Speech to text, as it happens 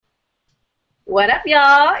What up,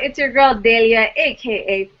 y'all? It's your girl Delia,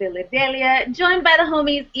 aka Philadelia, joined by the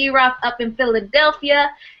homies E-Rock up in Philadelphia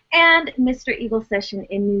and Mr. Eagle Session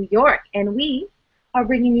in New York. And we are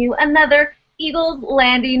bringing you another Eagles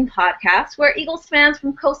Landing podcast where Eagles fans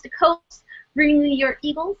from coast to coast bring you your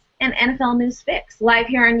Eagles and NFL news fix. Live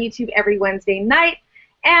here on YouTube every Wednesday night.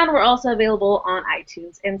 And we're also available on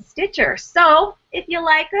iTunes and Stitcher. So if you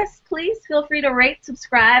like us, please feel free to rate,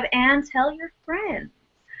 subscribe, and tell your friends.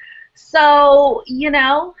 So,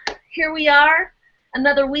 here we are.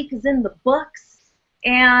 Another week is in the books,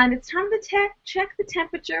 and it's time to check the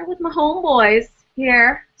temperature with my homeboys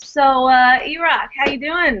here. So, E-Rock, how you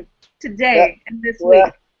doing today and this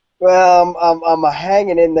week? Well, I'm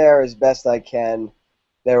hanging in there as best I can.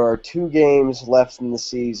 There are 2 games left in the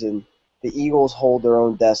season. The Eagles hold their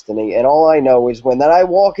own destiny, and all I know is when I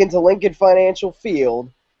walk into Lincoln Financial Field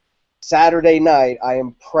Saturday night, I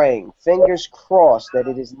am praying, fingers crossed, that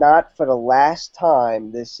it is not for the last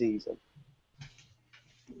time this season.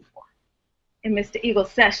 And Mr. Eagle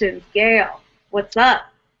Sessions, Gail, what's up?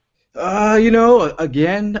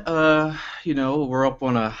 Again, we're up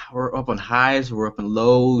on highs, we're up on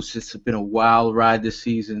lows. It's been a wild ride this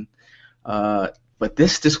season. But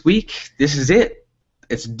this week, this is it.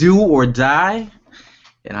 It's do or die,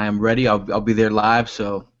 and I am ready. I'll be there live,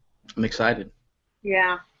 so I'm excited.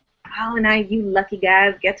 Yeah. Oh, now you lucky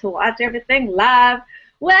guys get to watch everything live.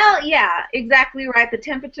 Well, yeah, exactly right. The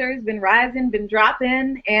temperature has been rising, been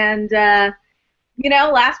dropping, and,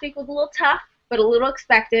 last week was a little tough, but a little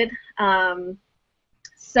expected.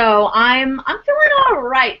 So I'm feeling all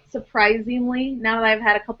right, surprisingly, now that I've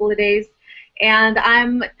had a couple of days. And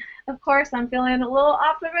I'm feeling a little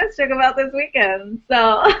optimistic about this weekend.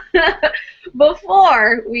 So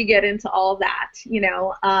before we get into all that,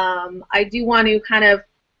 I do want to kind of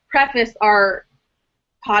preface our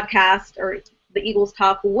podcast or the Eagles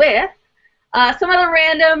talk with some other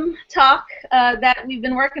random talk that we've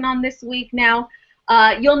been working on this week. Now,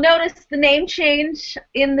 you'll notice the name change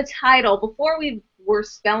in the title. Before we were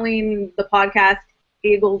spelling the podcast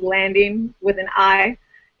Eagles Landing with an I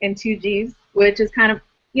and 2 G's, which is kind of,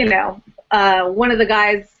 one of the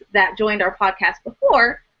guys that joined our podcast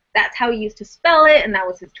before, that's how he used to spell it, and that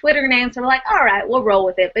was his Twitter name. So we're like, all right, we'll roll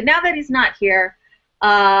with it. But now that he's not here,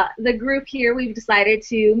 the group here, we've decided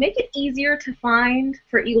to make it easier to find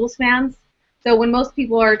for Eagles fans. So when most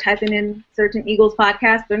people are typing in certain Eagles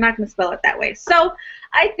podcast, they're not going to spell it that way. So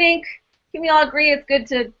I think, can we all agree it's good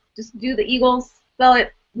to just do the Eagles, spell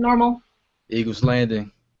it normal? Eagles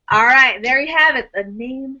Landing. All right, there you have it. The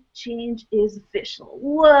name change is official.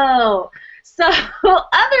 Whoa. So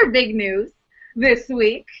other big news this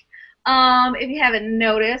week, if you haven't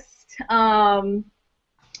noticed,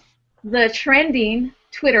 the trending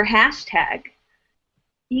Twitter hashtag,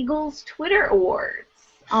 Eagles Twitter Awards.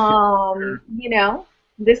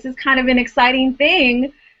 This is kind of an exciting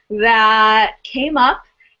thing that came up,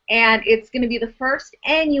 and it's going to be the first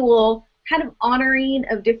annual kind of honoring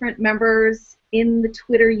of different members in the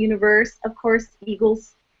Twitter universe, of course,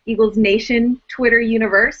 Eagles Nation Twitter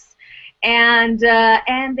universe, and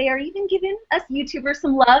they are even giving us YouTubers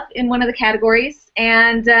some love in one of the categories.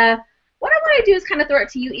 And what I want to do is kind of throw it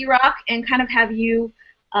to you, E-Rock, and kind of have you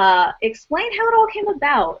explain how it all came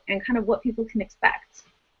about and kind of what people can expect.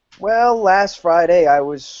 Well, last Friday I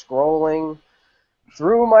was scrolling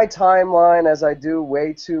through my timeline, as I do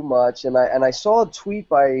way too much, and I saw a tweet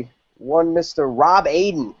by one Mr. Rob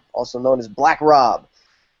Aiden, also known as Black Rob,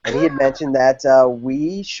 and he had mentioned that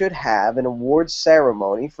we should have an awards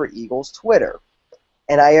ceremony for Eagles Twitter.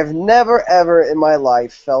 And I have never, ever in my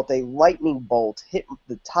life felt a lightning bolt hit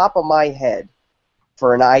the top of my head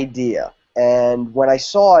for an idea. And when I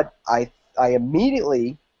saw it, I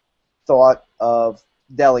immediately thought of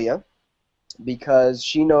Delia, because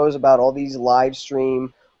she knows about all these live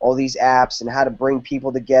stream, all these apps, and how to bring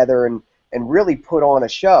people together and really put on a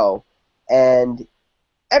show. And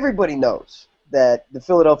everybody knows that the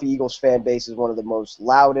Philadelphia Eagles fan base is one of the most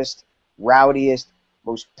loudest, rowdiest,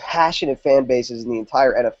 most passionate fan bases in the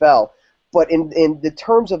entire NFL. But in the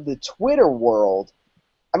terms of the Twitter world,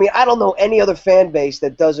 I mean, I don't know any other fan base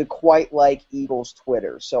that does it quite like Eagles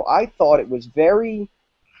Twitter. So I thought it was very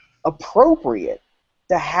appropriate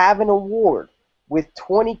to have an award with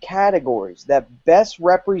 20 categories that best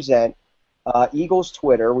represent Eagles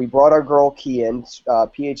Twitter. We brought our girl Kian,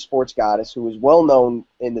 PH Sports Goddess, who is well known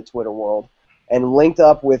in the Twitter world, and linked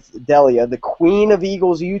up with Delia, the queen of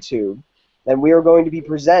Eagles YouTube, and we are going to be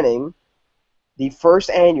presenting the first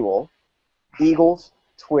annual Eagles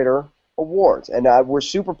Twitter Awards. And we're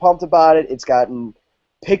super pumped about it. It's gotten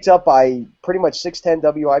picked up by pretty much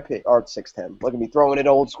 610 WIP, or 610, look at me throwing it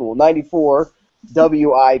old school, 94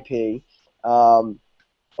 WIP.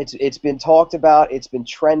 It's been talked about. It's been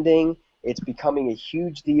trending. It's becoming a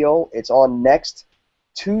huge deal. It's on next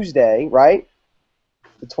Tuesday, right?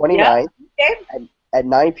 The 29th. Yep. At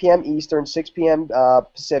 9 p.m. Eastern, 6 p.m.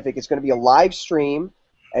 Pacific. It's going to be a live stream,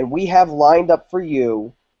 and we have lined up for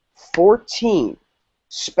you 14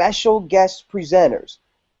 special guest presenters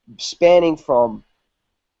spanning from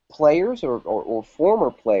players or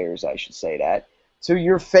former players, I should say that, to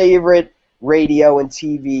your favorite radio and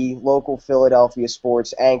TV, local Philadelphia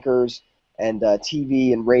sports anchors and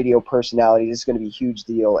TV and radio personalities. This is going to be a huge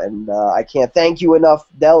deal, and I can't thank you enough,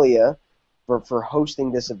 Delia, for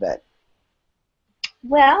hosting this event.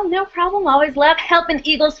 Well, no problem. Always love helping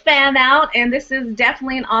Eagles fan out, and this is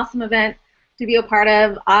definitely an awesome event to be a part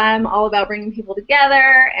of. I'm all about bringing people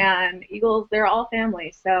together, and Eagles, they're all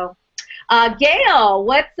family. So, Gail,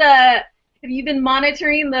 have you been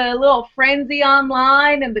monitoring the little frenzy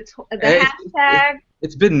online and the hashtag?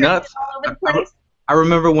 It's been nuts. All over the place? I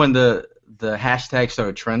remember when the hashtag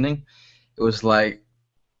started trending. It was like,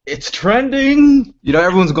 it's trending. You know,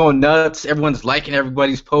 everyone's going nuts. Everyone's liking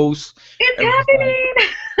everybody's posts. It's happening.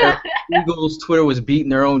 Eagles Twitter was beating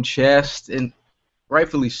their own chest, and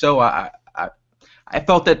rightfully so. I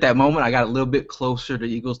felt at that moment I got a little bit closer to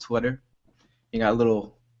Eagles Twitter. You got a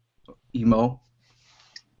little emo.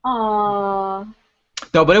 Aww.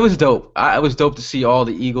 No, but it was dope. It was dope to see all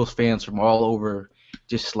the Eagles fans from all over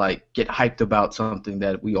just like get hyped about something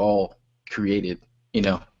that we all created. You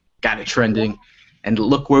know, got it trending. And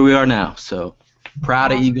look where we are now. So,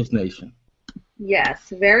 proud of Eagles Nation.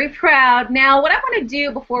 Yes, very proud. Now, what I want to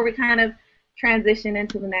do before we kind of transition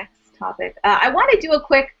into the next topic, I want to do a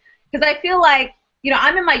quick, because I feel like, you know,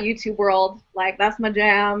 I'm in my YouTube world. Like, that's my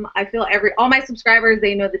jam. I feel all my subscribers,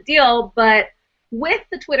 they know the deal. But with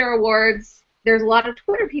the Twitter Awards, there's a lot of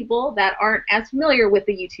Twitter people that aren't as familiar with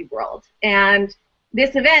the YouTube world. And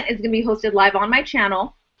this event is going to be hosted live on my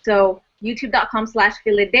channel. So,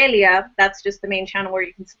 youtube.com/Philadelia, that's just the main channel where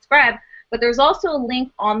you can subscribe. But there's also a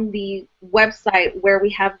link on the website where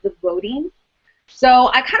we have the voting.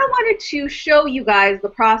 So I kind of wanted to show you guys the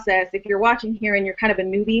process. If you're watching here and you're kind of a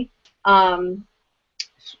newbie,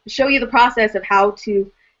 show you the process of how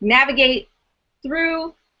to navigate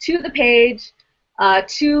through to the page,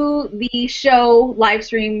 to the show live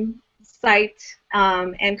stream site,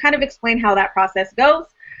 and kind of explain how that process goes.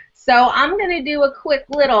 So I'm going to do a quick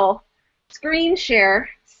little screen share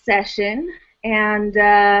session, and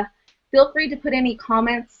feel free to put any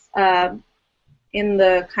comments in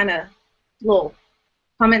the kind of little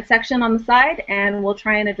comment section on the side, and we'll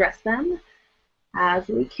try and address them as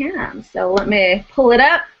we can. So let me pull it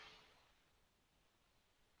up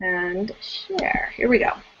and share. Here we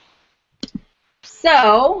go.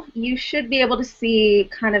 So you should be able to see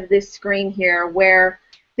kind of this screen here where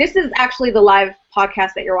this is actually the live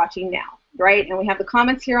podcast that you're watching now, right? And we have the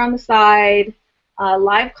comments here on the side,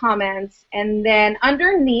 live comments, and then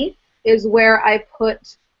underneath is where I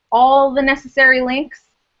put all the necessary links.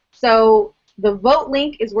 So the vote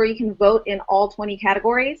link is where you can vote in all 20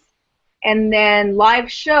 categories, and then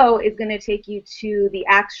live show is going to take you to the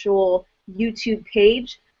actual YouTube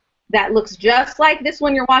page that looks just like this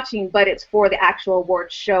one you're watching, but it's for the actual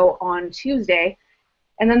awards show on Tuesday.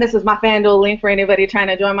 And then this is my FanDuel link for anybody trying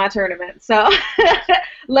to join my tournament. So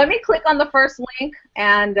let me click on the first link,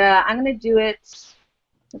 and I'm going to do it,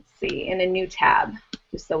 let's see, in a new tab,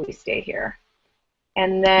 just so we stay here.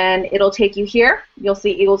 And then it'll take you here. You'll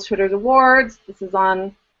see Eagles Twitter's Awards. This is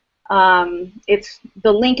on, the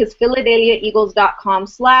link is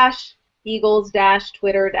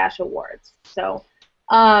philadelphia-eagles.com/Eagles-Twitter-Awards. So,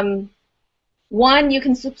 one, you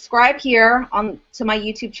can subscribe here to my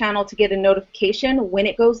YouTube channel to get a notification when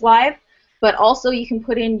it goes live, but also you can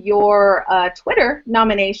put in your Twitter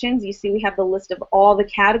nominations. You see we have the list of all the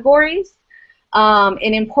categories.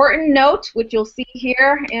 An important note, which you'll see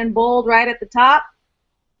here in bold right at the top,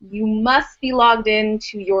 you must be logged in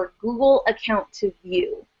to your Google account to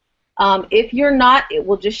view. If you're not, it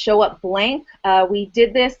will just show up blank. We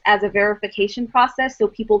did this as a verification process so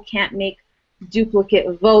people can't make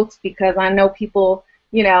duplicate votes, because I know people,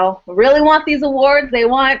 you know, really want these awards. They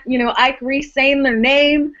want, you know, Ike Reese saying their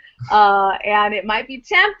name, and it might be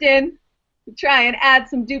tempting to try and add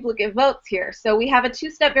some duplicate votes here. So we have a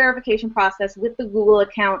two-step verification process with the Google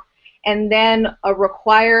account, and then a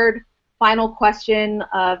required final question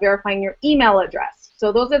verifying your email address.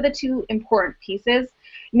 So those are the two important pieces.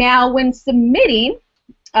 Now, when submitting,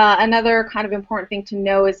 another kind of important thing to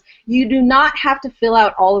know is you do not have to fill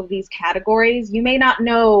out all of these categories. You may not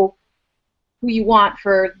know who you want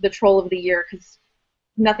for the Troll of the Year because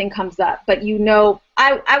nothing comes up. But you know,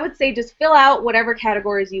 I would say just fill out whatever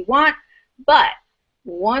categories you want. But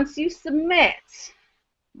once you submit,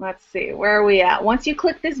 let's see, where are we at? Once you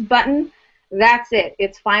click this button, that's it.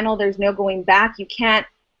 It's final. There's no going back. You can't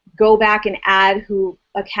go back and add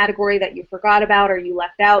a category that you forgot about or you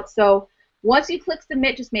left out. So once you click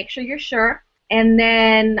submit, just make sure you're sure, and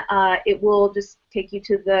then it will just take you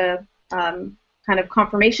to the kind of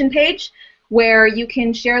confirmation page where you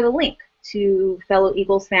can share the link to fellow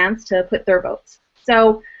Eagles fans to put their votes.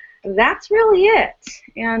 So that's really it.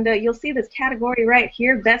 And you'll see this category right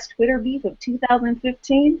here, Best Twitter Beef of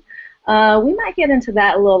 2015. We might get into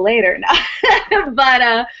that a little later.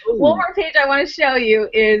 But one more page I want to show you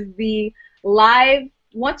is the live.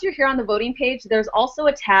 Once you're here on the voting page, there's also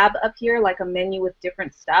a tab up here, like a menu with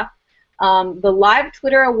different stuff. The Live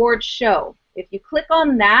Twitter Awards show. If you click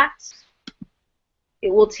on that,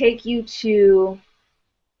 it will take you to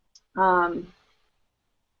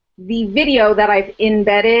the video that I've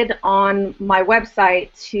embedded on my website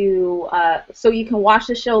so you can watch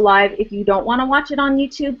the show live if you don't want to watch it on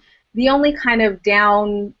YouTube. The only kind of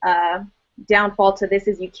downfall to this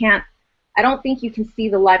is I don't think you can see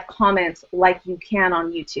the live comments like you can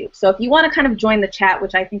on YouTube. So if you want to kind of join the chat,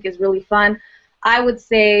 which I think is really fun, I would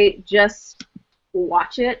say just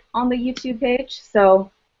watch it on the YouTube page. So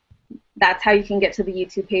that's how you can get to the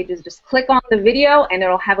YouTube page, is just click on the video and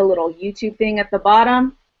it'll have a little YouTube thing at the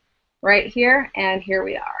bottom right here, and here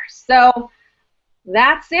we are. So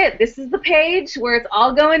that's it. This is the page where it's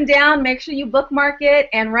all going down. Make sure you bookmark it,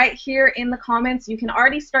 and right here in the comments you can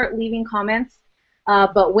already start leaving comments,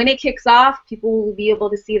 but when it kicks off, people will be able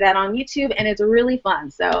to see that on YouTube, and it's really fun.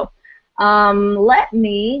 So let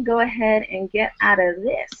me go ahead and get out of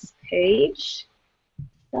this page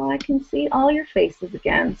so I can see all your faces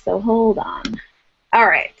again. So hold on. All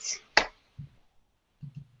right.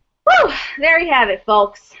 Whew, there you have it,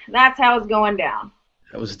 folks. That's how it's going down.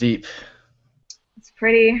 That was deep. It's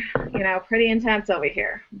pretty intense over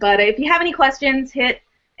here. But if you have any questions, hit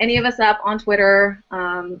any of us up on Twitter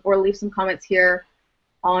or leave some comments here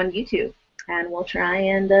on YouTube, and we'll try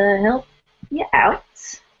and help you out.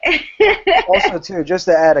 Also, too, just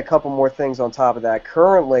to add a couple more things on top of that,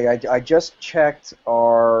 currently I just checked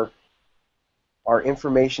our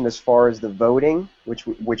information as far as the voting,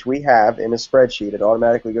 which we have in a spreadsheet. It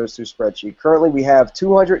automatically goes through spreadsheet. Currently, we have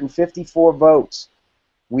 254 votes.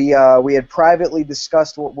 We had privately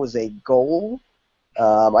discussed what was a goal.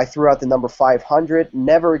 I threw out the number 500,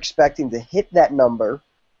 never expecting to hit that number.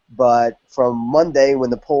 But from Monday, when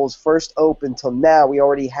the polls first opened till now, we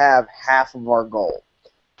already have half of our goal.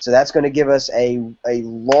 So that's going to give us a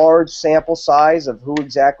large sample size of who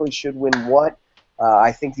exactly should win what.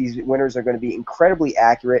 I think these winners are going to be incredibly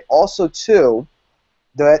accurate. Also, too,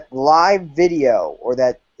 that live video or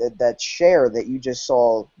that share that you just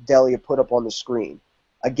saw Delia put up on the screen.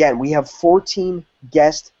 Again, we have 14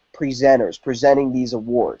 guest presenters presenting these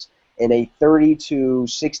awards in a 30 to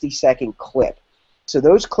 60-second clip. So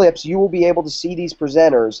those clips, you will be able to see these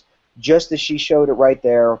presenters just as she showed it right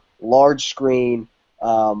there, large screen.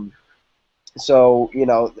 So, you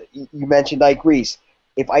mentioned Ike Reese.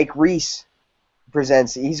 If Ike Reese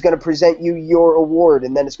presents, he's going to present you your award,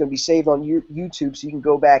 and then it's going to be saved on YouTube so you can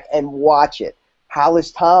go back and watch it.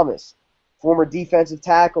 Hollis Thomas, former defensive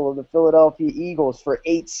tackle of the Philadelphia Eagles for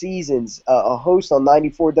 8 seasons, a host on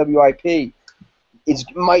 94 WIP,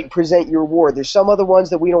 might present your award. There's some other ones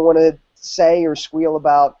that we don't want to say or squeal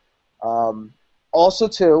about. Also,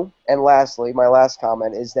 too, and lastly, my last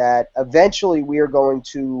comment is that eventually we are going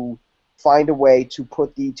to find a way to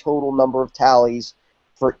put the total number of tallies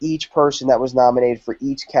for each person that was nominated for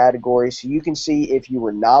each category, so you can see if you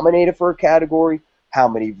were nominated for a category, how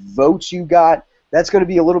many votes you got. That's going to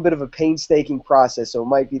be a little bit of a painstaking process, so it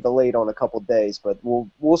might be delayed on a couple days, but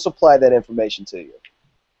we'll supply that information to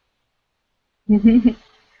you.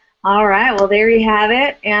 All right, well, there you have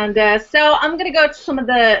it. And so I'm going to go to some of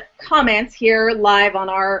the comments here live on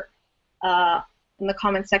our in the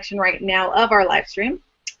comment section right now of our live stream.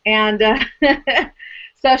 And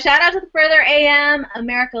so shout out to the Further AM,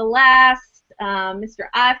 America Last, Mr.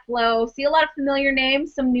 iFlow. See a lot of familiar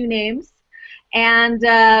names, some new names. And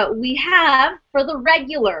we have, for the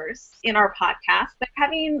regulars in our podcast, they're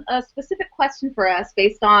having a specific question for us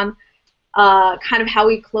based on kind of how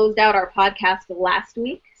we closed out our podcast last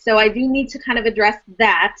week. So I do need to kind of address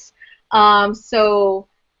that. So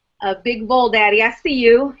Big Vol Daddy, I see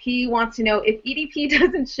you. He wants to know if EDP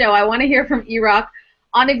doesn't show. I want to hear from E-Rock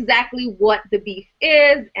on exactly what the beef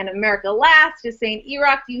is. And America Last is saying,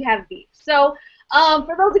 E-Rock, do you have beef? So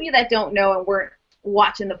for those of you that don't know and weren't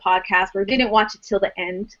watching the podcast or didn't watch it till the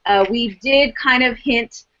end, we did kind of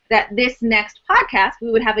hint that this next podcast we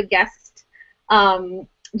would have a guest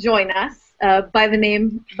join us. by the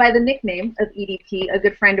nickname of EDP, a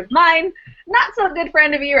good friend of mine, not so good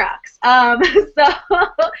friend of E-Rock's. So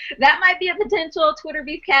that might be a potential Twitter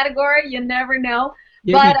beef category. You never know.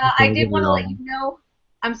 Yeah, But I did want to let you know.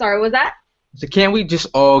 I'm sorry, was that? So can't we just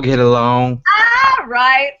all get along? Ah,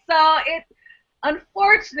 right. So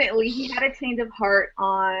unfortunately, he had a change of heart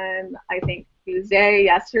on, I think,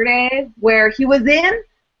 yesterday, where he was in,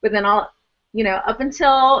 but then up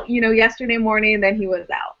until, yesterday morning, then he was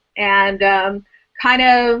out. And kind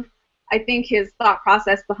of, I think his thought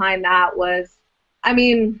process behind that was, I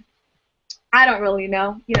mean, I don't really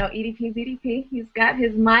know. EDP's EDP. He's got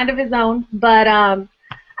his mind of his own. But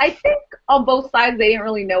I think on both sides they didn't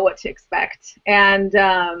really know what to expect. And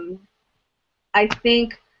I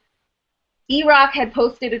think E-Rock had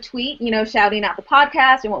posted a tweet, shouting out the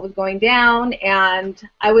podcast and what was going down. And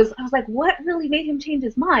I was like, what really made him change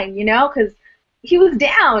his mind, because he was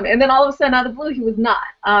down. And then all of a sudden, out of the blue, he was not.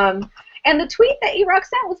 And the tweet that E-Rock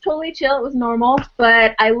sent was totally chill. It was normal.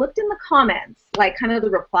 But I looked in the comments, like kind of the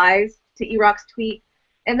replies to E-Rock's tweet.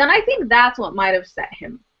 And then I think that's what might have set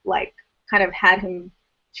him, like, kind of had him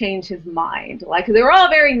change his mind. Like, 'cause they were all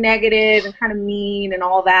very negative and kind of mean and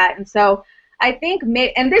all that. And so I think,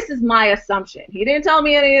 and this is my assumption. He didn't tell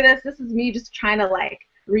me any of this. This is me just trying to, like,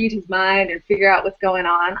 read his mind and figure out what's going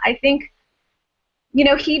on. I think,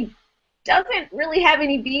 he doesn't really have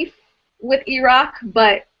any beef with E-Rock,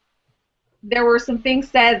 but there were some things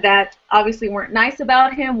said that obviously weren't nice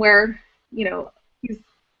about him where,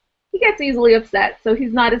 he gets easily upset, so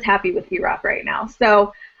he's not as happy with E-Rock right now.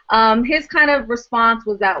 So his kind of response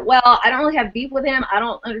was that, well, I don't really have beef with him. I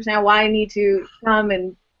don't understand why I need to come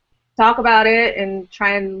and talk about it and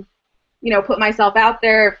try and, put myself out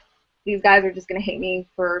there if these guys are just going to hate me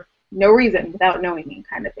for no reason without knowing me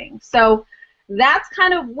kind of thing. So that's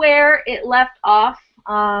kind of where it left off.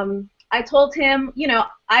 I told him,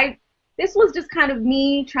 this was just kind of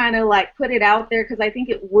me trying to, like, put it out there because I think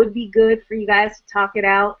it would be good for you guys to talk it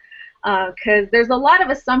out because there's a lot of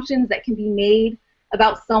assumptions that can be made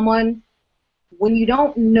about someone when you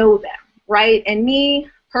don't know them, right? And me,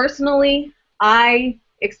 personally, I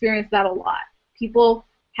experience that a lot. People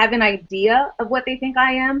have an idea of what they think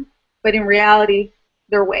I am, but in reality,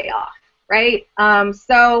 they're way off, right?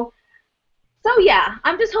 So yeah,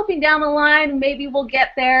 I'm just hoping down the line maybe we'll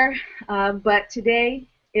get there, but today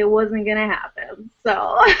it wasn't going to happen.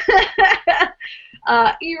 So,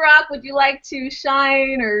 E-Rock, would you like to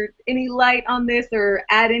shine or any light on this or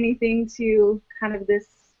add anything to kind of this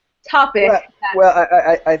topic? Well,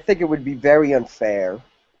 I think it would be very unfair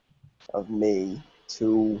of me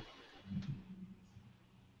to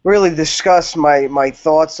really discuss my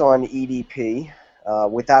thoughts on EDP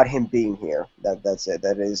without him being here. That's it.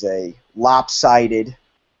 That is a lopsided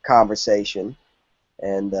conversation,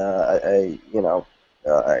 and I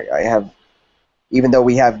have, even though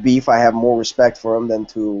we have beef, I have more respect for him than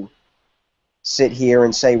to sit here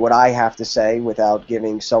and say what I have to say without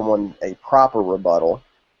giving someone a proper rebuttal.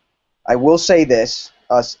 I will say this: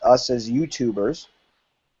 us as YouTubers,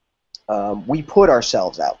 we put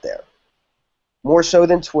ourselves out there more so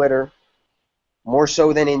than Twitter, more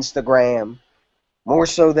so than Instagram, more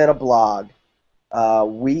so than a blog.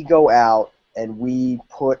 We go out and we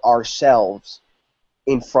put ourselves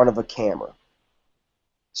in front of a camera.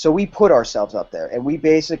 So we put ourselves up there, and we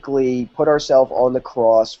basically put ourselves on the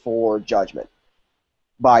cross for judgment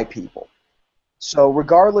by people. So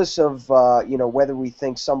regardless of whether we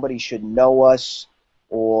think somebody should know us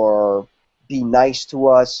or be nice to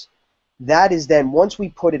us, that is then, once we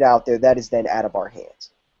put it out there, that is then out of our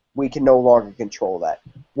hands. We can no longer control that.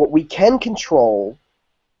 What we can control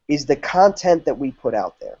is the content that we put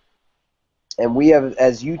out there. And we have,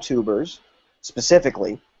 as YouTubers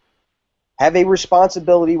specifically, have a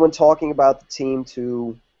responsibility when talking about the team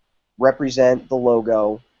to represent the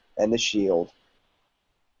logo and the shield,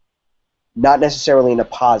 not necessarily in a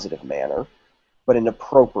positive manner, but in an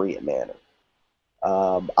appropriate manner.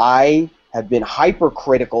 I have been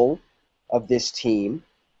hypercritical of this team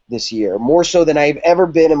this year, more so than I've ever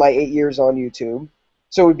been in my 8 years on YouTube.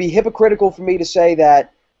 So it would be hypocritical for me to say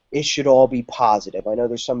that it should all be positive. I know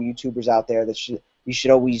there's some YouTubers out there that you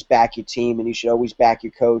should always back your team and you should always back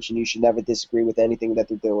your coach and you should never disagree with anything that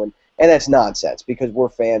they're doing. And that's nonsense because we're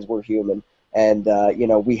fans, we're human, and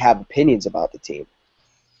we have opinions about the team.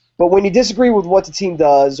 But when you disagree with what the team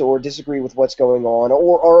does or disagree with what's going on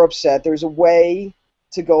or are upset, there's a way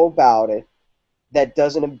to go about it that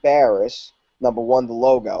doesn't embarrass, number one, the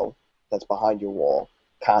logo that's behind your wall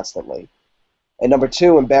constantly, and number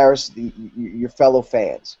two, embarrass your fellow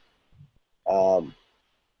fans. And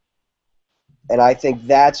I think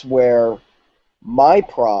that's where my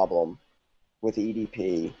problem with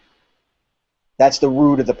EDP That's the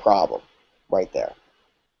root of the problem, right there.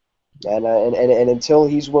 And until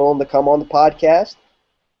he's willing to come on the podcast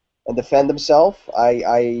and defend himself,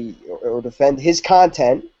 or defend his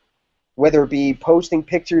content, whether it be posting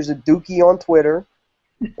pictures of Dookie on Twitter,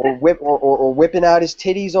 or whipping out his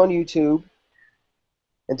titties on YouTube,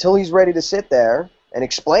 until he's ready to sit there and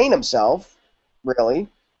explain himself, really,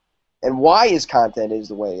 and why his content is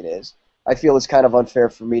the way it is, I feel it's kind of unfair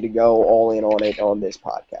for me to go all in on it on this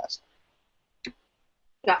podcast.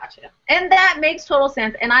 Gotcha. And that makes total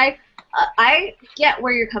sense. And I get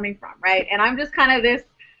where you're coming from, right? And I'm just kind of this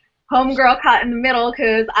homegirl caught in the middle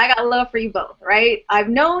because I got love for you both, right? I've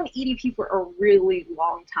known EDP for a really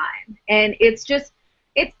long time. And it's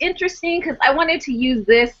interesting because I wanted to use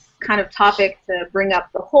this kind of topic to bring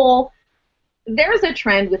up the whole, there's a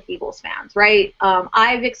trend with Eagles fans, right?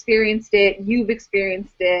 I've experienced it, you've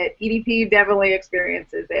experienced it, EDP definitely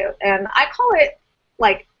experiences it, and I call it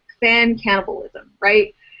like fan cannibalism,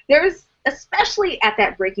 right? There's, especially at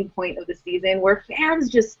that breaking point of the season, where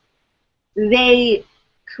fans they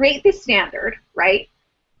create this standard, right,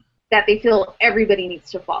 that they feel everybody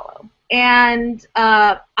needs to follow. And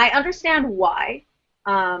I understand why.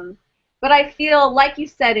 But I feel, like you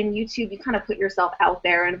said, in YouTube, you kind of put yourself out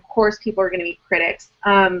there, and of course people are going to be critics.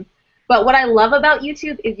 But what I love about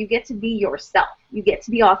YouTube is you get to be yourself. You get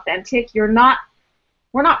to be authentic. We're not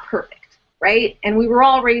perfect, right? And we were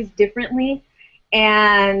all raised differently.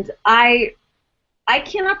 And I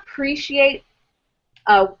can appreciate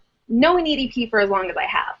knowing EDP for as long as I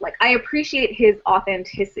have. Like, I appreciate his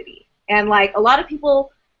authenticity. And, like, a lot of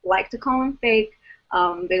people like to call him fake.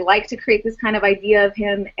 They like to create this kind of idea of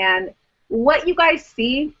him, and what you guys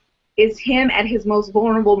see is him at his most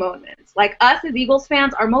vulnerable moments. Like, us as Eagles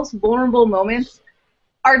fans, our most vulnerable moments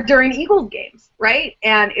are during Eagles games, right?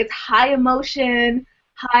 And it's high emotion,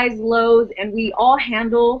 highs, lows, and we all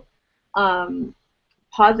handle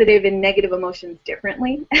positive and negative emotions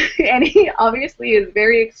differently. And he obviously is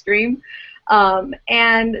very extreme.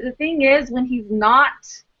 And the thing is, when he's not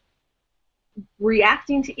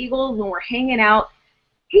reacting to Eagles, when we're hanging out,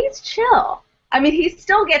 he's chill. I mean, he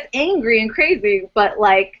still gets angry and crazy, but,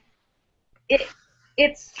 like,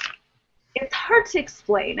 it's hard to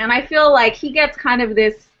explain. And I feel like he gets kind of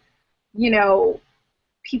this,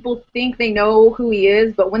 people think they know who he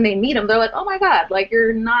is, but when they meet him, they're like, oh my God, like,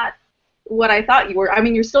 you're not what I thought you were. I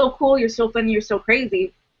mean, you're still cool, you're still funny, you're still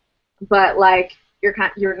crazy, but, like,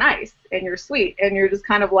 you're nice and you're sweet, and you're just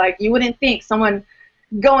kind of like, you wouldn't think someone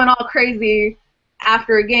going all crazy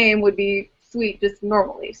after a game would be sweet just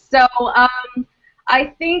normally. So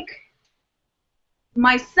I think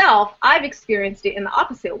myself, I've experienced it in the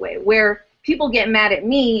opposite way, where people get mad at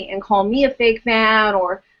me and call me a fake fan,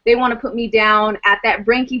 or they want to put me down at that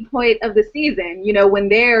breaking point of the season, when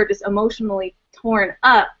they're just emotionally torn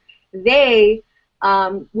up. They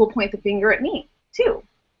will point the finger at me too,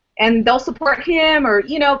 and they'll support him, or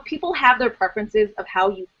people have their preferences of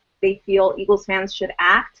how they feel Eagles fans should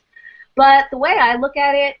act. But the way I look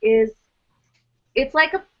at it is, it's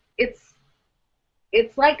like a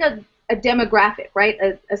demographic, right?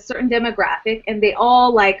 A certain demographic, and they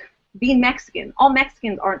all like being Mexican. All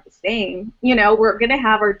Mexicans aren't the same. We're gonna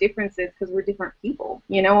have our differences because we're different people.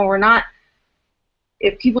 And we're not.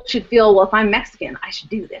 If people should feel, well, if I'm Mexican, I should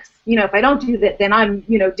do this. If I don't do that, then I'm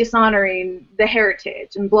dishonoring the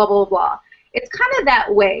heritage and blah blah blah. It's kind of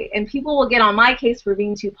that way, and people will get on my case for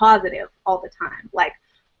being too positive all the time, like,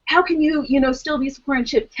 how can you, still be supporting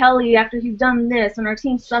Chip Kelly after he's done this and our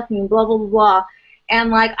team's sucking, blah, blah, blah, blah. And,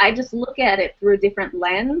 like, I just look at it through a different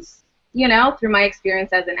lens, through my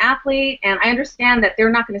experience as an athlete. And I understand that they're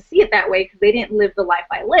not going to see it that way because they didn't live the life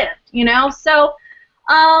I lived, So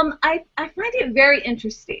I find it very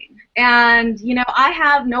interesting. And, I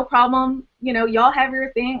have no problem, y'all have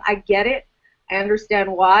your thing. I get it. I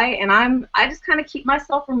understand why. And I just kind of keep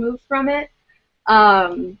myself removed from it.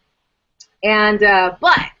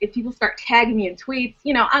 But if people start tagging me in tweets,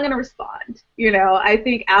 I'm gonna respond. I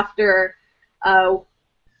think after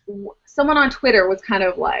someone on Twitter was kind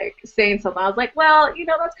of like saying something, I was like, well,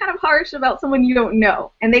 that's kind of harsh about someone you don't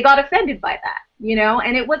know, and they got offended by that,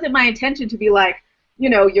 and it wasn't my intention to be like,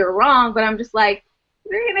 you're wrong, but I'm just like,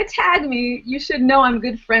 you're gonna tag me, you should know I'm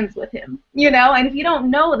good friends with him, and if you don't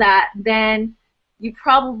know that, then you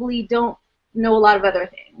probably don't know a lot of other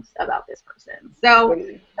things about this person. So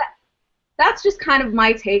that's just kind of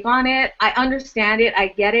my take on it. I understand it, I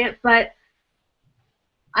get it, but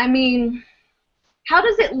I mean, how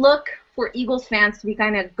does it look for Eagles fans to be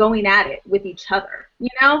kind of going at it with each other?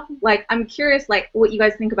 Like, I'm curious, like, what you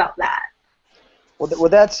guys think about that. Well,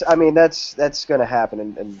 that's going to happen,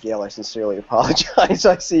 and Gail, I sincerely apologize.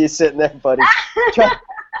 I see you sitting there, buddy,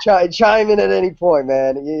 chime in at any point,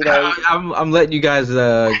 man. You know, I'm letting you guys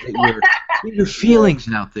get your feelings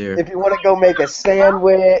out there. if you want to go make a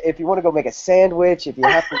sandwich, if you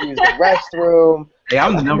have to use the restroom. Hey,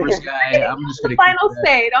 I'm the numbers guy. I'm just gonna the final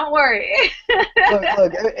say. Don't worry.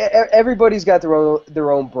 Look, everybody's got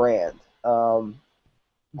their own brand,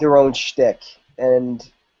 their own shtick, and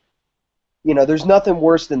you know, there's nothing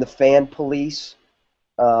worse than the fan police.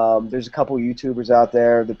 There's a couple YouTubers out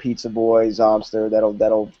there, the Pizza Boy, Zomster,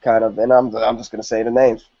 that'll kind of, and I'm just gonna say the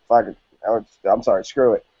names. Fuck it. I'm sorry,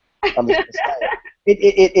 screw it. I'm just gonna say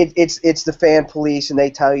it. It's the fan police, and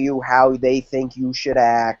they tell you how they think you should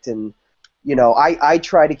act, and you know, I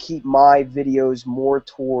try to keep my videos more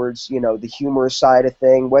towards, you know, the humorous side of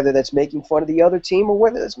thing, whether that's making fun of the other team or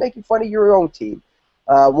whether that's making fun of your own team.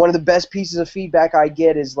 One of the best pieces of feedback I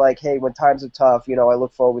get is like, hey, when times are tough, you know, I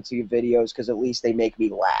look forward to your videos because at least they make me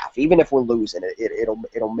laugh. Even if we're losing,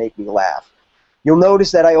 it'll make me laugh. You'll notice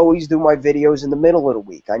that I always do my videos in the middle of the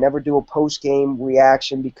week. I never do a post-game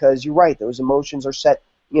reaction because you're right, those emotions are set,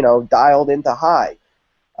 you know, dialed into high.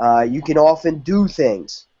 You can often do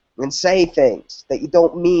things and say things that you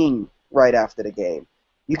don't mean right after the game.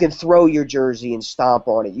 You can throw your jersey and stomp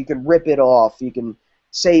on it. You can rip it off. You can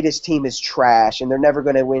say this team is trash and they're never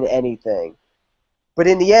going to win anything. But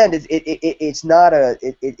in the end, it's not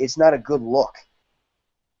a good look.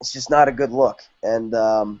 It's just not a good look. And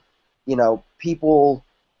you know, people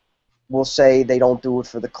will say they don't do it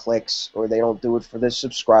for the clicks or they don't do it for the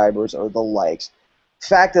subscribers or the likes.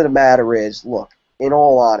 Fact of the matter is, look, in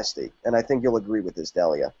all honesty, and I think you'll agree with this,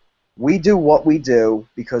 Delia, we do what we do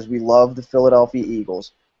because we love the Philadelphia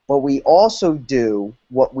Eagles, but we also do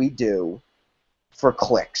what we do for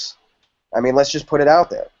clicks. I mean, let's just put it out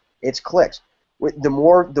there. It's clicks. The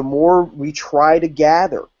more we try to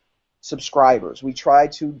gather subscribers, we try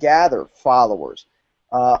to gather followers.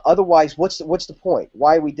 Otherwise, what's the point?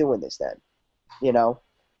 Why are we doing this then? You know?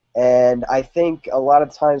 And I think a lot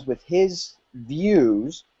of times with his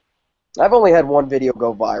views, I've only had one video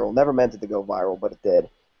go viral. Never meant it to go viral, but it did.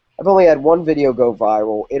 I've only had one video go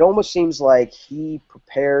viral. It almost seems like he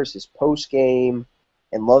prepares his post-game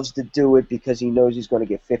and loves to do it because he knows he's going to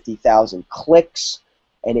get 50,000 clicks.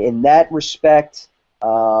 And in that respect,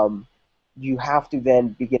 you have to then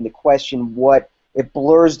begin to question what it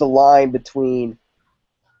blurs the line between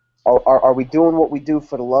are we doing what we do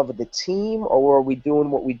for the love of the team or are we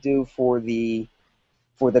doing what we do for the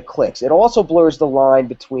clicks? It also blurs the line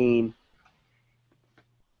between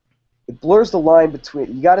you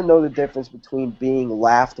got to know the difference between being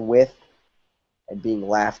laughed with and being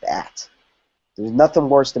laughed at. There's nothing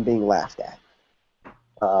worse than being laughed at.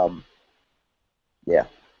 Yeah.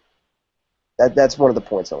 That's one of the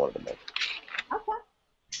points I wanted to make. Okay.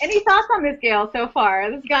 Any thoughts on this, Gail, so far?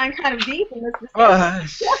 This has gotten kind of deep in this discussion.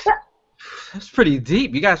 That's pretty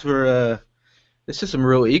deep. You guys were, this is some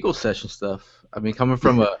real Eagle session stuff. I mean, coming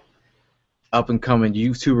from a up-and-coming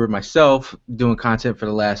YouTuber myself, doing content for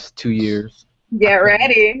the last 2 years. Get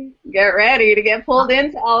ready. Get ready to get pulled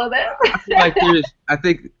into all of this. I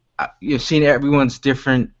think you've seen everyone's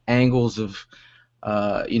different angles of,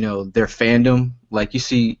 you know, their fandom. Like you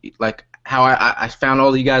see, like how I found all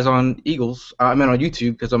of you guys on Eagles. I mean on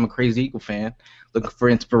YouTube because I'm a crazy Eagle fan, looking for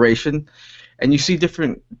inspiration, and you see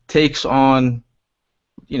different takes on,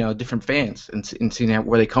 you know, different fans and seeing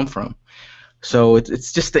where they come from. So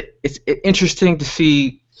it's just it's interesting to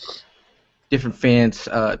see different fans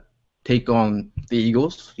take on the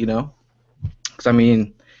Eagles. You know, because I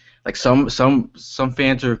mean, like some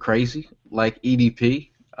fans are crazy, like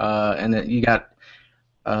EDP, and then you got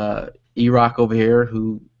E-Rock over here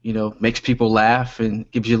who, you know, makes people laugh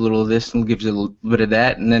and gives you a little of this and gives you a little bit of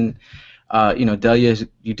that, and then you know, Delia,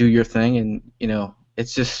 you do your thing, and you know,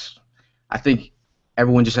 it's just, I think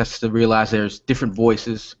everyone just has to realize there's different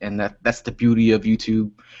voices, and that's the beauty of YouTube.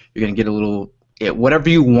 You're gonna get a little, whatever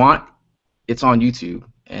you want, it's on YouTube,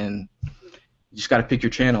 and you just got to pick your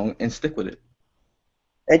channel and stick with it.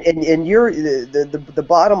 And you're the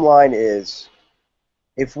bottom line is,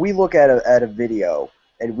 if we look at a video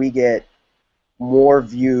and we get more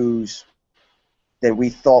views than we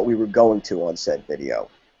thought we were going to on said video,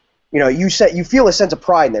 you know, you feel a sense of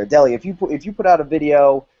pride in there, Delia. If you put out a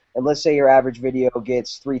video and let's say your average video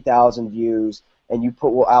gets 3,000 views and you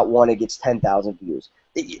put out one that gets 10,000 views,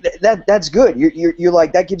 that's good. You're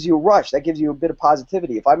like, that gives you a rush. That gives you a bit of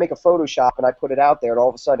positivity. If I make a Photoshop and I put it out there and all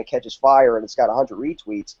of a sudden it catches fire and it's got 100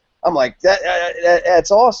 retweets, I'm like,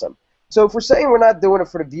 that's awesome. So if we're saying we're not doing it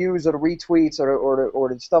for the views or the retweets or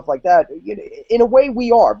the stuff like that, in a way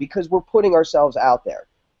we are, because we're putting ourselves out there.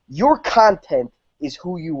 Your content is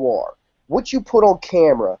who you are. What you put on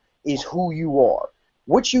camera is who you are.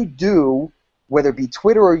 What you do whether it be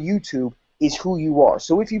Twitter or YouTube, is who you are.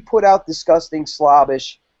 So if you put out disgusting,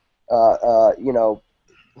 slobbish, you know,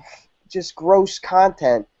 just gross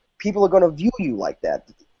content, people are going to view you like that.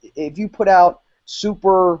 If you put out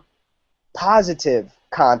super positive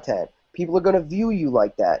content, people are going to view you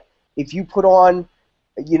like that. If you put on,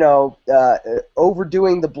 you know,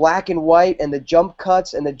 overdoing the black and white and the jump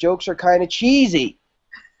cuts and the jokes are kind of cheesy,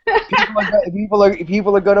 people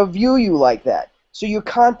are going to view you like that. So your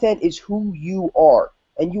content is who you are,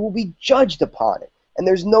 and you will be judged upon it. And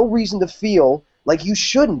there's no reason to feel like you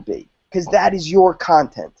shouldn't be, because that is your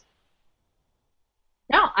content.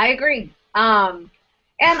 No, I agree. And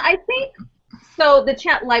I think, so the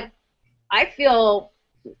chat, like, I feel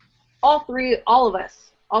all three of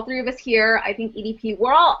us here, I think EDP,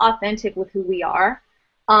 we're all authentic with who we are.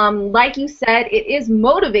 Like you said, it is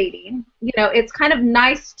motivating. You know, it's kind of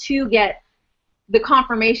nice to get the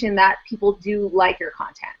confirmation that people do like your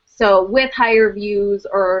content. So with higher views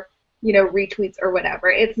or, you know, retweets or whatever,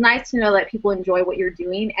 it's nice to know that people enjoy what you're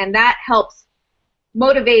doing, and that helps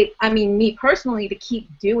motivate, I mean, me personally, to keep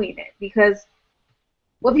doing it, because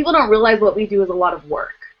what people don't realize, what we do is a lot of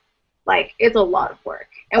work. Like, it's a lot of work,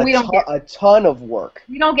 and we don't get a ton of work.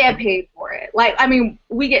 We don't get paid for it. Like, I mean,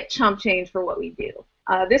 we get chump change for what we do.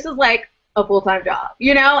 This is like a full-time job,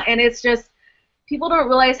 you know, and it's just, people don't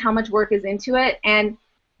realize how much work is into it, and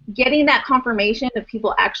getting that confirmation of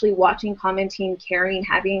people actually watching, commenting, caring,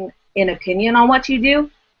 having an opinion on what you do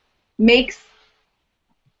makes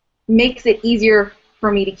it easier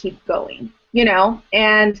for me to keep going, you know.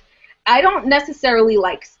 And I don't necessarily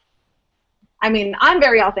like, I mean, I'm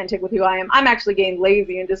very authentic with who I am. I'm actually getting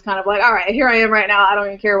lazy and just kind of like, all right, here I am right now. I don't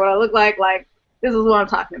even care what I look like. Like, this is what I'm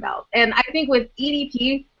talking about. And I think with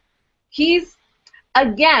EDP, he's,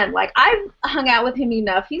 again, like, I've hung out with him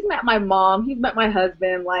enough. He's met my mom. He's met my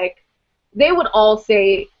husband. Like, they would all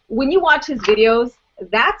say, when you watch his videos,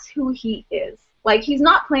 that's who he is. Like, he's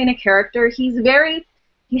not playing a character. He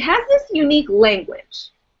has this unique language,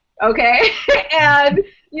 okay? And,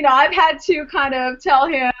 you know, I've had to kind of tell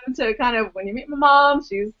him to kind of, when you meet my mom,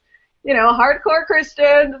 she's, you know, hardcore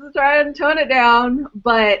Christian, just try and tone it down.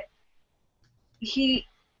 But he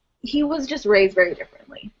was just raised very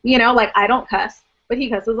differently. You know, like, I don't cuss, but he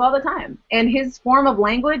cusses all the time. And his form of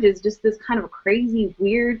language is just this kind of crazy,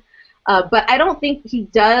 weird, but I don't think he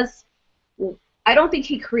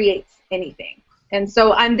creates anything. And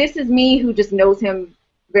so this is me who just knows him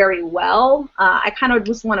very well. I kind of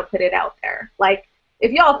just want to put it out there. Like,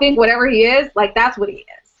 if y'all think whatever he is, like, that's what he is.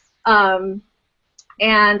 And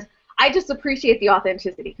I just appreciate the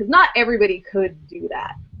authenticity, because not everybody could do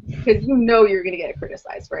that, because you know you're going to get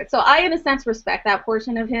criticized for it. So I, in a sense, respect that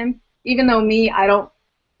portion of him, even though me, I don't,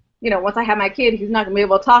 you know, once I have my kid, he's not going to be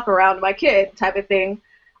able to talk around my kid type of thing.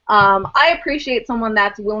 I appreciate someone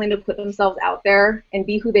that's willing to put themselves out there and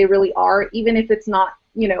be who they really are, even if it's not,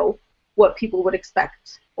 you know, what people would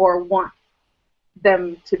expect or want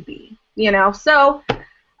them to be, you know. So,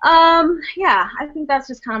 yeah, I think that's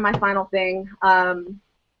just kind of my final thing,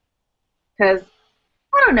 because,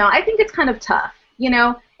 I don't know, I think it's kind of tough, you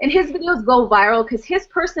know, and his videos go viral because his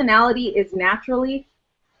personality is naturally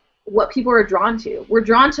what people are drawn to. We're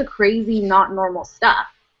drawn to crazy, not normal stuff.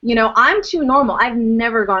 You know, I'm too normal. I've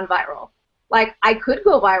never gone viral. Like, I could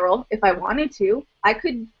go viral if I wanted to. I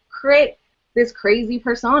could create this crazy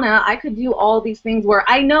persona. I could do all these things where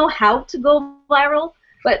I know how to go viral,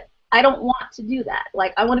 but I don't want to do that.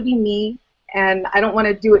 Like, I want to be me, and I don't want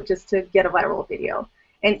to do it just to get a viral video.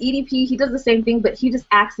 And EDP, he does the same thing, but he just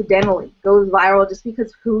accidentally goes viral just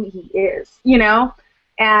because who he is, you know?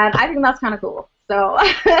 And I think that's kind of cool. So,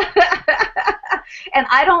 and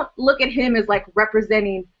I don't look at him as, like,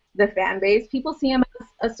 representing the fan base. People see him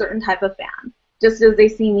as a certain type of fan, just as they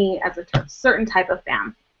see me as a certain type of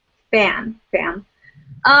fan. But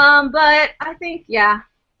I think, yeah,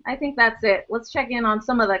 I think that's it. Let's check in on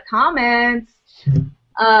some of the comments.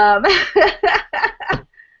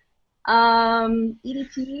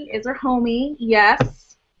 EDP is our homie,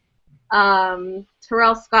 yes.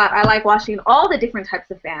 Terrell Scott, I like watching all the different types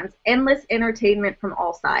of fans. Endless entertainment from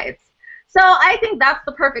all sides. So I think that's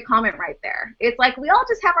the perfect comment right there. It's like, we all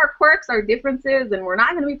just have our quirks, our differences, and we're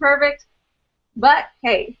not going to be perfect. But,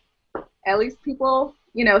 hey, at least people,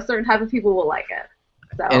 you know, certain type of people will like it.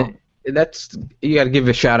 So. And that's, you got to give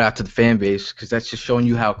a shout out to the fan base, because that's just showing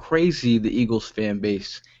you how crazy the Eagles fan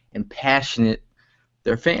base and passionate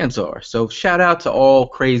their fans are. So shout out to all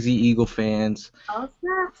crazy Eagle fans. Oh,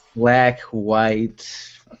 snaps. Black, white,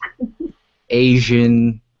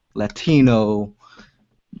 Asian, Latino.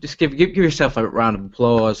 Just give yourself a round of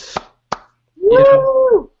applause.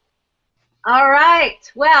 Woo! All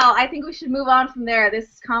right. Well, I think we should move on from there.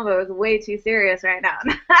 This convo is way too serious right now.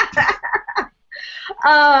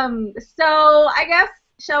 So I guess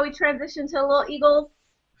shall we transition to a little Eagles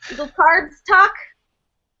cards talk?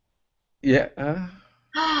 Yeah. That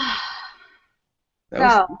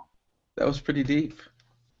was So, that was pretty deep.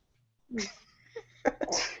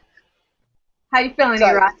 how you feeling, So,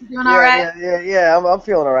 E-Rock? You doing all right? yeah. I'm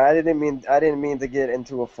feeling all right. I didn't mean to get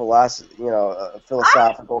into a a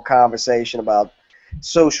philosophical conversation about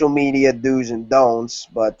social media do's and don'ts,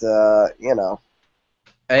 but Hey,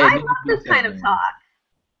 I didn't love beat this that kind of man. talk.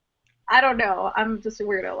 I don't know. I'm just a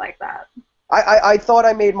weirdo like that. I thought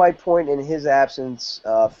I made my point in his absence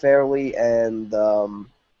fairly and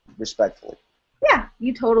respectfully. Yeah,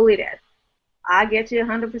 you totally did. I get you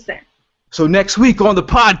 100%. So next week on the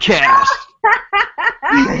podcast,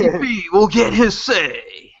 ETB will get his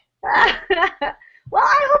say. Well,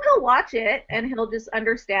 I hope he'll watch it and he'll just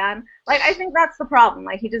understand. Like, I think that's the problem.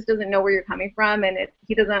 Like, he just doesn't know where you're coming from, and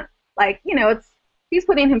he doesn't he's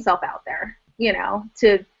putting himself out there,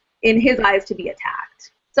 to in his eyes to be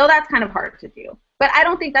attacked. So that's kind of hard to do. But I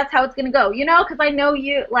don't think that's how it's gonna go, because I know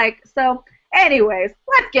you like. So, anyways,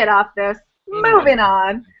 let's get off this. Moving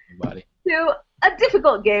on Everybody. to a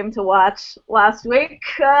difficult game to watch last week.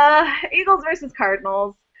 Eagles versus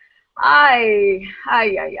Cardinals. I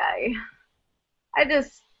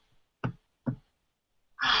just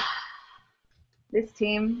this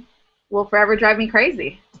team will forever drive me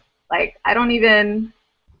crazy. Like, I don't even.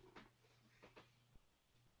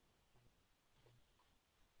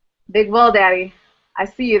 Big Bull Daddy, I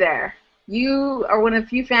see you there. You are one of the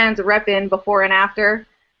few fans repping before and after.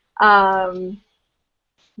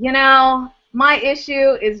 My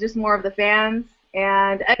issue is just more of the fans.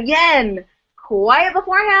 And again, quiet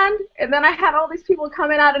beforehand, and then I had all these people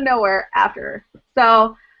coming out of nowhere after.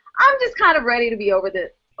 So I'm just kind of ready to be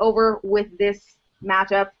over with this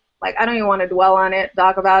matchup. Like, I don't even want to dwell on it,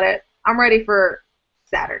 talk about it. I'm ready for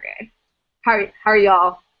Saturday. How are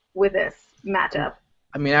y'all with this matchup?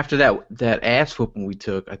 I mean, after that ass whooping we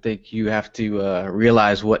took, I think you have to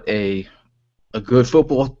realize what a good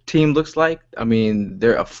football team looks like. I mean,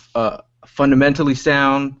 they're a fundamentally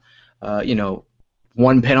sound,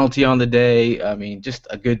 one penalty on the day. I mean, just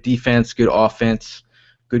a good defense, good offense,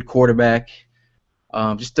 good quarterback.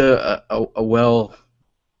 Just a well-coached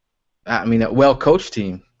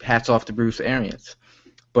team. Hats off to Bruce Arians.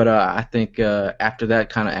 But I think after that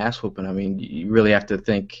kind of ass whooping, I mean, you really have to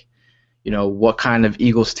think, what kind of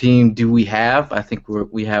Eagles team do we have? I think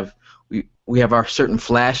we have our certain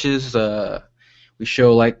flashes. We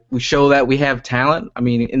show that we have talent. I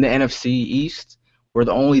mean, in the NFC East, we're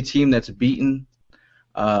the only team that's beaten,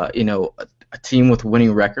 a team with a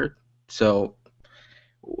winning record. So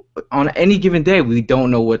on any given day, we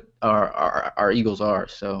don't know what our Eagles are.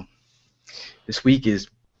 So this week is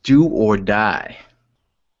do or die.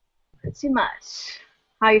 Too much.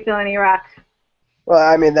 How you feeling, E-Rock? Well,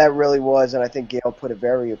 I mean, that really was, and I think Gail put it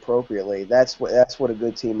very appropriately. That's what a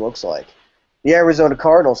good team looks like. The Arizona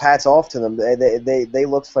Cardinals, hats off to them. They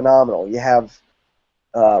looked phenomenal. You have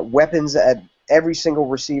weapons at every single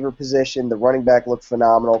receiver position. The running back looked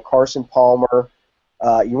phenomenal. Carson Palmer.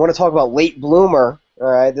 You want to talk about late bloomer? All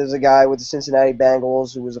right, there's a guy with the Cincinnati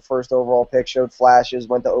Bengals who was the first overall pick, showed flashes,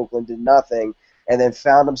 went to Oakland, did nothing, and then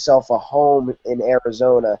found himself a home in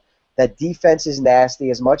Arizona. That defense is nasty.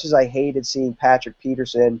 As much as I hated seeing Patrick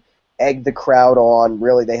Peterson egg the crowd on,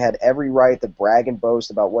 really, they had every right to brag and boast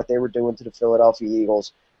about what they were doing to the Philadelphia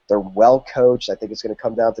Eagles. They're well coached. I think it's going to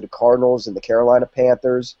come down to the Cardinals and the Carolina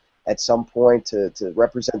Panthers at some point to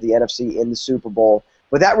represent the NFC in the Super Bowl.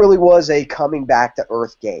 But that really was a coming back to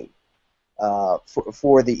earth game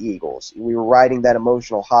for the Eagles. We were riding that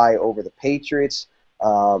emotional high over the Patriots.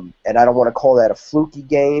 And I don't want to call that a fluky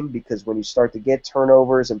game, because when you start to get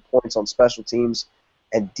turnovers and points on special teams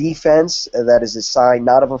and defense, that is a sign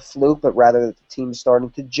not of a fluke, but rather that the team's starting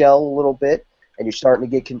to gel a little bit, and you're starting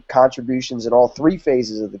to get contributions in all three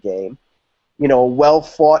phases of the game. A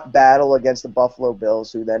well-fought battle against the Buffalo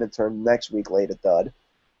Bills, who then in turn next week laid a dud.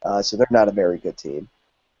 So they're not a very good team.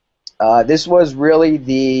 This was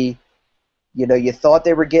really you thought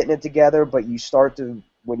they were getting it together, but you start to,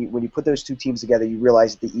 when you put those two teams together, you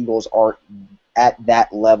realize that the Eagles aren't at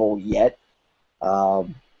that level yet.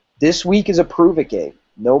 This week is a prove-it game.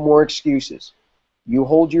 No more excuses. You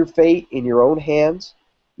hold your fate in your own hands.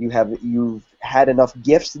 You've had enough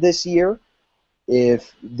gifts this year.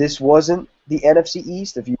 If this wasn't the NFC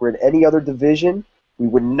East, if you were in any other division, we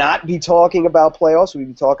would not be talking about playoffs. We'd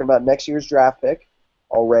be talking about next year's draft pick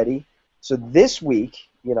already. So this week,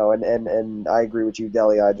 and I agree with you,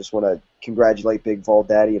 Deli. I just want to congratulate Big Vol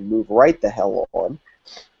Daddy and move right the hell on.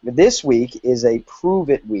 This week is a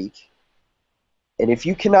prove-it week. And if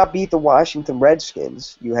you cannot beat the Washington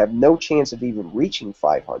Redskins, you have no chance of even reaching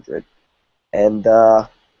 500. And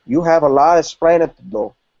you have a lot of spraying to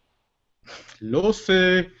do. Lo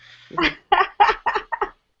sé.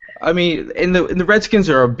 I mean, and the Redskins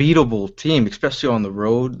are a beatable team, especially on the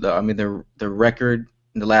road. I mean, their record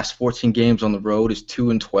in the last 14 games on the road is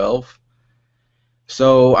 2-12.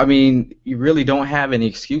 So, I mean, you really don't have any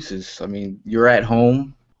excuses. I mean, you're at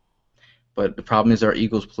home, but the problem is our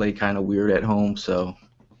Eagles play kind of weird at home, so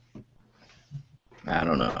I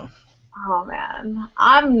don't know. Oh, man.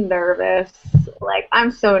 I'm nervous. Like,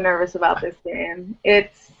 I'm so nervous about this game.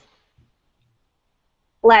 It's,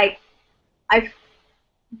 like, I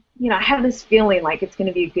have this feeling like it's going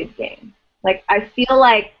to be a good game. Like, I feel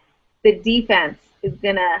like the defense is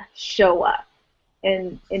going to show up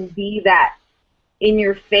and be that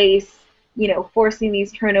in-your-face, forcing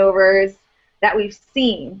these turnovers that we've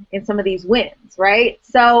seen in some of these wins, right?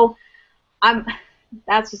 So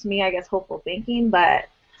that's just me, I guess, hopeful thinking, but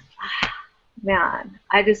man,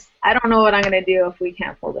 I don't know what I'm going to do if we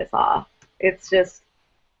can't pull this off. It's just...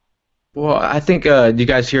 Well, I think do you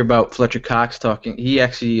guys hear about Fletcher Cox talking? He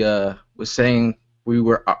actually was saying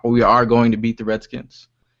we are going to beat the Redskins.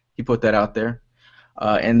 He put that out there.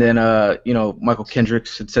 And then Michael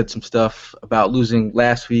Kendricks had said some stuff about losing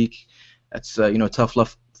last week. That's tough luck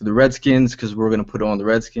for the Redskins because we're going to put on the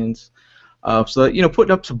Redskins. So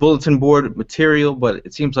putting up some bulletin board material, but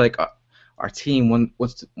it seems like our team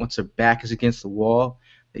once their back is against the wall,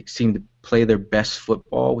 they seem to play their best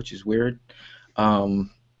football, which is weird.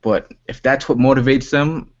 But if that's what motivates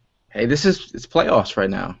them, hey, it's playoffs right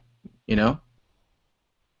now, Yeah,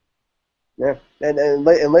 and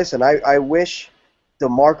listen, I wish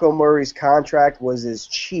DeMarco Murray's contract was as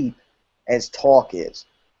cheap as talk is.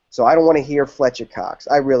 So I don't want to hear Fletcher Cox.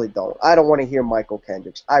 I really don't. I don't want to hear Michael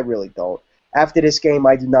Kendricks. I really don't. After this game,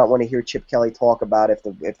 I do not want to hear Chip Kelly talk about if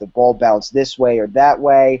the ball bounced this way or that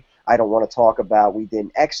way. I don't want to talk about we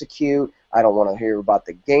didn't execute. I don't want to hear about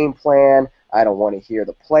the game plan. I don't want to hear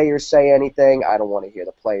the players say anything. I don't want to hear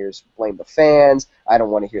the players blame the fans. I don't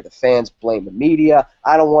want to hear the fans blame the media.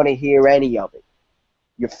 I don't want to hear any of it.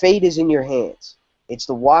 Your fate is in your hands. It's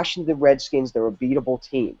the Washington Redskins. They're a beatable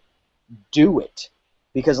team. Do it.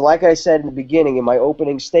 Because like I said in the beginning, in my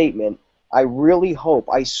opening statement, I really hope,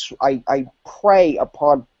 I pray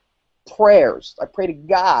upon prayers, I pray to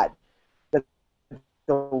God that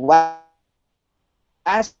the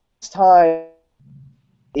last time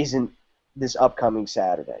isn't this upcoming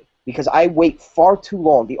Saturday. Because I wait far too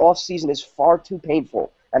long. The off-season is far too painful,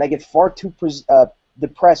 and I get far too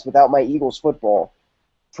depressed without my Eagles football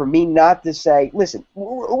for me not to say, listen,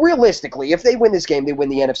 realistically, if they win this game, they win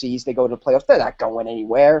the NFC East, they go to the playoffs, they're not going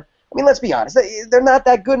anywhere. I mean, let's be honest. They're not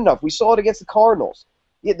that good enough. We saw it against the Cardinals.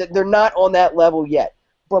 They're not on that level yet.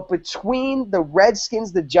 But between the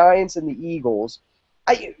Redskins, the Giants, and the Eagles,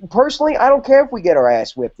 personally, I don't care if we get our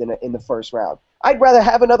ass whipped in the first round. I'd rather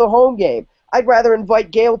have another home game. I'd rather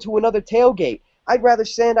invite Gail to another tailgate. I'd rather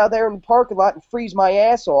stand out there in the parking lot and freeze my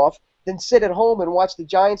ass off than sit at home and watch the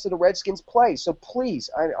Giants or the Redskins play. So please,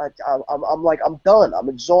 I'm done. I'm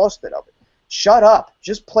exhausted of it. Shut up.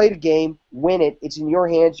 Just play the game. Win it. It's in your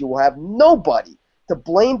hands. You will have nobody to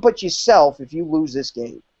blame but yourself if you lose this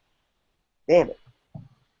game. Damn it.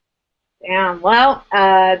 Damn. Well,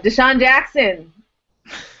 Deshaun Jackson.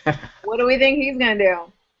 What do we think he's going to do?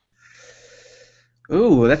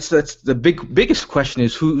 Ooh, that's the biggest question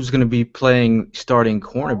is who's going to be playing starting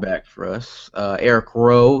cornerback for us. Eric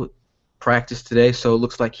Rowe practiced today, so it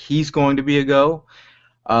looks like he's going to be a go.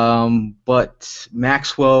 But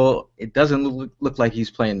Maxwell, it doesn't look like he's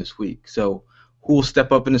playing this week. So who will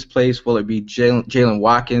step up in his place? Will it be Jalen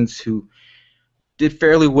Watkins, who did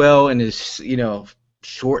fairly well in his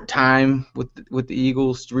short time with the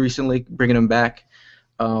Eagles recently, bringing him back?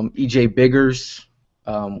 E.J. Biggers.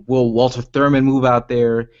 Will Walter Thurman move out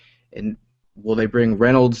there, and will they bring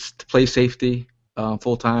Reynolds to play safety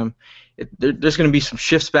full time? There's going to be some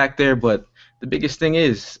shifts back there, but the biggest thing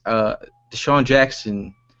is Deshaun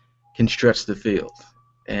Jackson can stretch the field.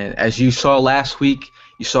 And as you saw last week,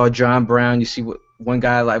 you saw John Brown. You see what one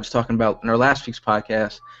guy I was talking about in our last week's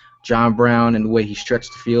podcast, John Brown, and the way he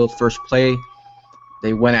stretched the field. First play,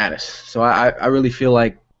 they went at us. So I really feel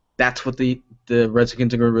like that's what the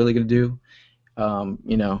Redskins are really going to do.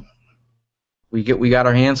 We got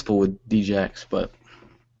our hands full with Djax, but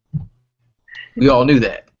we all knew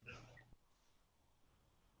that.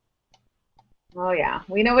 Oh, yeah.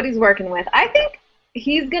 We know what he's working with. I think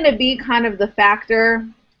he's going to be kind of the factor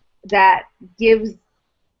that gives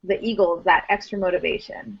the Eagles that extra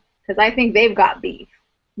motivation because I think they've got beef.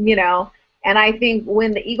 And I think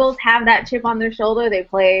when the Eagles have that chip on their shoulder, they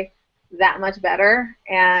play that much better.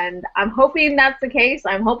 And I'm hoping that's the case.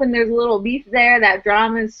 I'm hoping there's a little beef there. That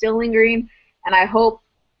drama is still lingering. And I hope,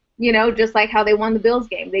 you know, just like how they won the Bills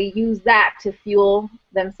game, they use that to fuel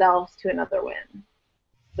themselves to another win.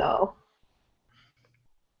 So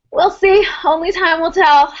we'll see. Only time will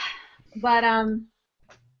tell. But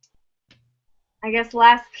I guess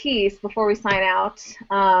last piece before we sign out,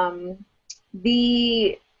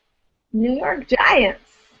 the New York Giants,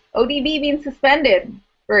 ODB being suspended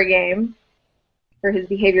for a game for his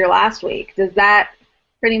behavior last week. Does that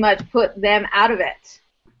pretty much put them out of it?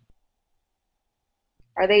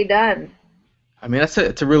 Are they done? I mean, it's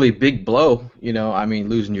a really big blow, you know. I mean,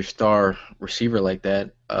 losing your star receiver like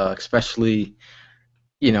that, especially,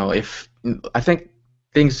 you know, I think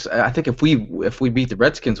if we beat the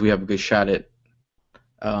Redskins, we have a good shot at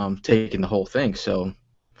taking the whole thing. So,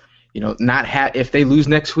 you know, if they lose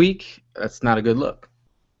next week, that's not a good look.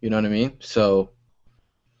 You know what I mean? So,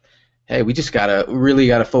 hey, we just really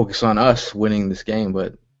gotta focus on us winning this game.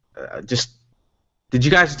 But did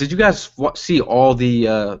you guys see all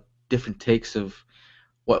the different takes of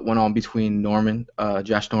what went on between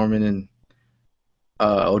Josh Norman, and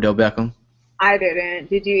Odell Beckham? I didn't.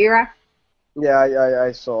 Did you, Ira? Yeah,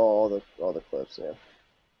 I saw all the clips. Yeah.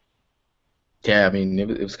 Yeah, I mean,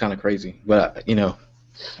 it was kind of crazy, but you know,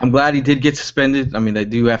 I'm glad he did get suspended. I mean, they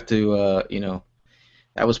do have to, you know,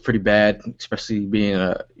 that was pretty bad, especially being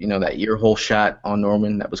you know, that ear hole shot on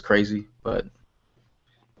Norman. That was crazy, but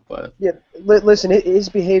yeah. Listen, his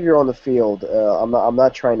behavior on the field, I'm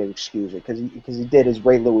not trying to excuse it because he did, as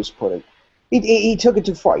Ray Lewis put it. He took it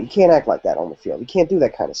too far. You can't act like that on the field. You can't do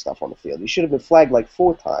that kind of stuff on the field. You should have been flagged like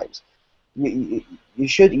 4 times. You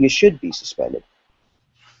should be suspended.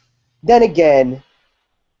 Then again,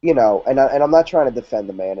 you know, and I'm not trying to defend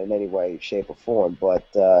the man in any way, shape, or form, but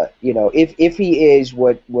you know, if he is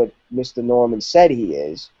what Mr. Norman said he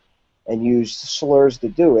is, and used slurs to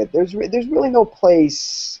do it, there's really no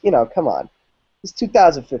place. You know, come on, it's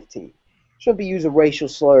 2015. Shouldn't be using racial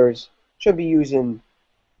slurs. Shouldn't be using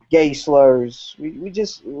gay slurs. We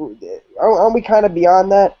just aren't we kind of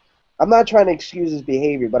beyond that? I'm not trying to excuse his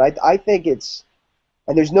behavior, but I think it's.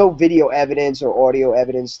 And there's no video evidence or audio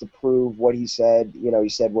evidence to prove what he said. You know, he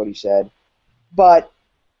said what he said. But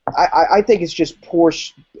I think it's just poor.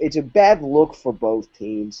 It's a bad look for both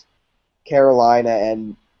teams, Carolina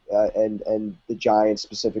and the Giants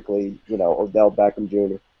specifically. You know, Odell Beckham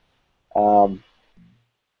Jr.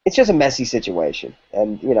 It's just a messy situation,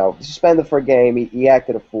 and you know, suspended for a game. He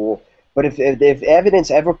acted a fool. But if evidence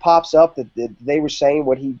ever pops up that they were saying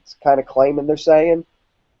what he's kind of claiming they're saying,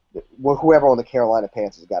 whoever on the Carolina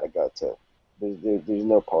Panthers got to go too. There's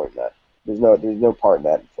no part in that. There's no part in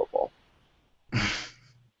that in football.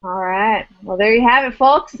 All right. Well, there you have it,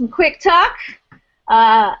 folks. Some quick talk.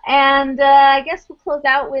 And I guess we'll close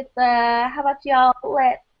out with how about y'all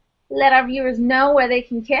let our viewers know where they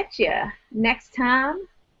can catch you next time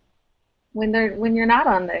when you're not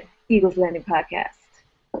on the Eagles Landing podcast.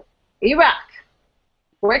 E-Rock,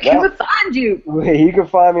 where can we find you? You can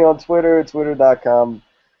find me on Twitter, twitter.com.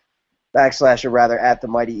 / or rather at the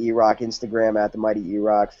Mighty E-Rock, Instagram at the Mighty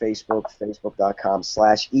E-Rock, Facebook,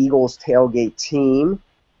 facebook.com/Eagles Tailgate Team.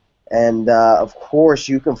 And, of course,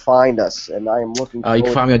 you can find us, and I am looking forward. You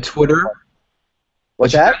can find me on Twitter.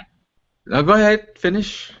 What's that? No, go ahead.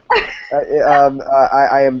 Finish.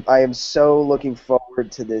 I am so looking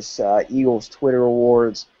forward to this Eagles Twitter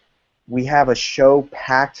Awards. We have a show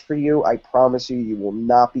packed for you. I promise you, you will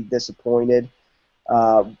not be disappointed.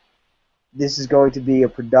 This is going to be a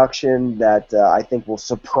production that I think will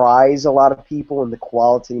surprise a lot of people in the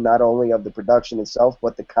quality not only of the production itself,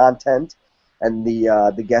 but the content and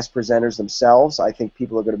the guest presenters themselves. I think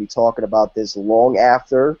people are going to be talking about this long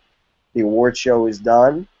after the award show is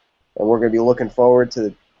done, and we're going to be looking forward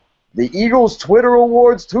to the Eagles Twitter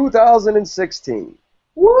Awards 2016.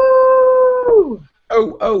 Woo!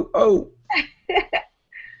 Oh.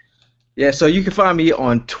 Yeah, so you can find me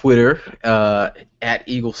on Twitter at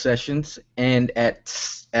Eagle Sessions and at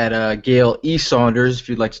Gail E. Saunders if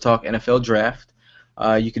you'd like to talk NFL Draft.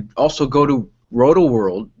 You could also go to Roto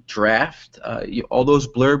World Draft. All those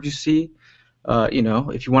blurbs you see, you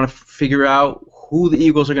know, if you want to figure out who the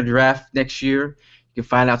Eagles are going to draft next year, you can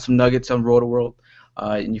find out some nuggets on Roto World.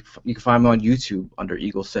 And you can find me on YouTube under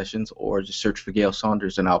Eagle Sessions, or just search for Gail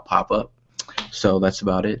Saunders and I'll pop up. So that's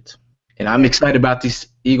about it. And I'm excited about these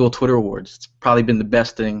Eagle Twitter Awards. It's probably been the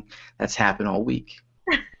best thing that's happened all week.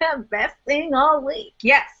 Best thing all week.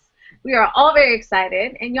 Yes. We are all very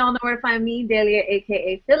excited. And y'all know where to find me, Delia,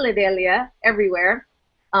 a.k.a. Philadelia, everywhere.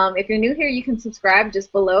 If you're new here, you can subscribe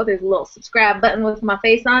just below. There's a little subscribe button with my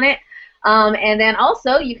face on it. And then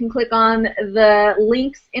also you can click on the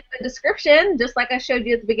links in the description, just like I showed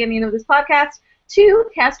you at the beginning of this podcast, to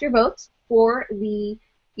cast your votes for the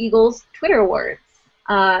Eagles Twitter Awards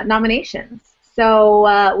nominations.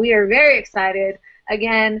 So we are very excited.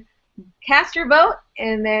 Again, cast your vote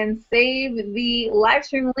and then save the live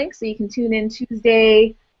stream link so you can tune in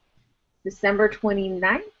Tuesday, December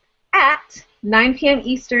 29th at 9 p.m.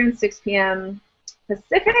 Eastern, 6 p.m.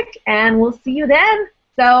 Pacific, and we'll see you then.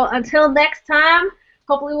 So until next time,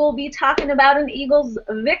 hopefully we'll be talking about an Eagles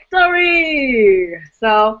victory.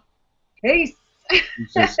 So, peace.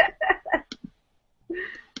 Just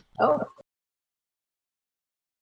Oh.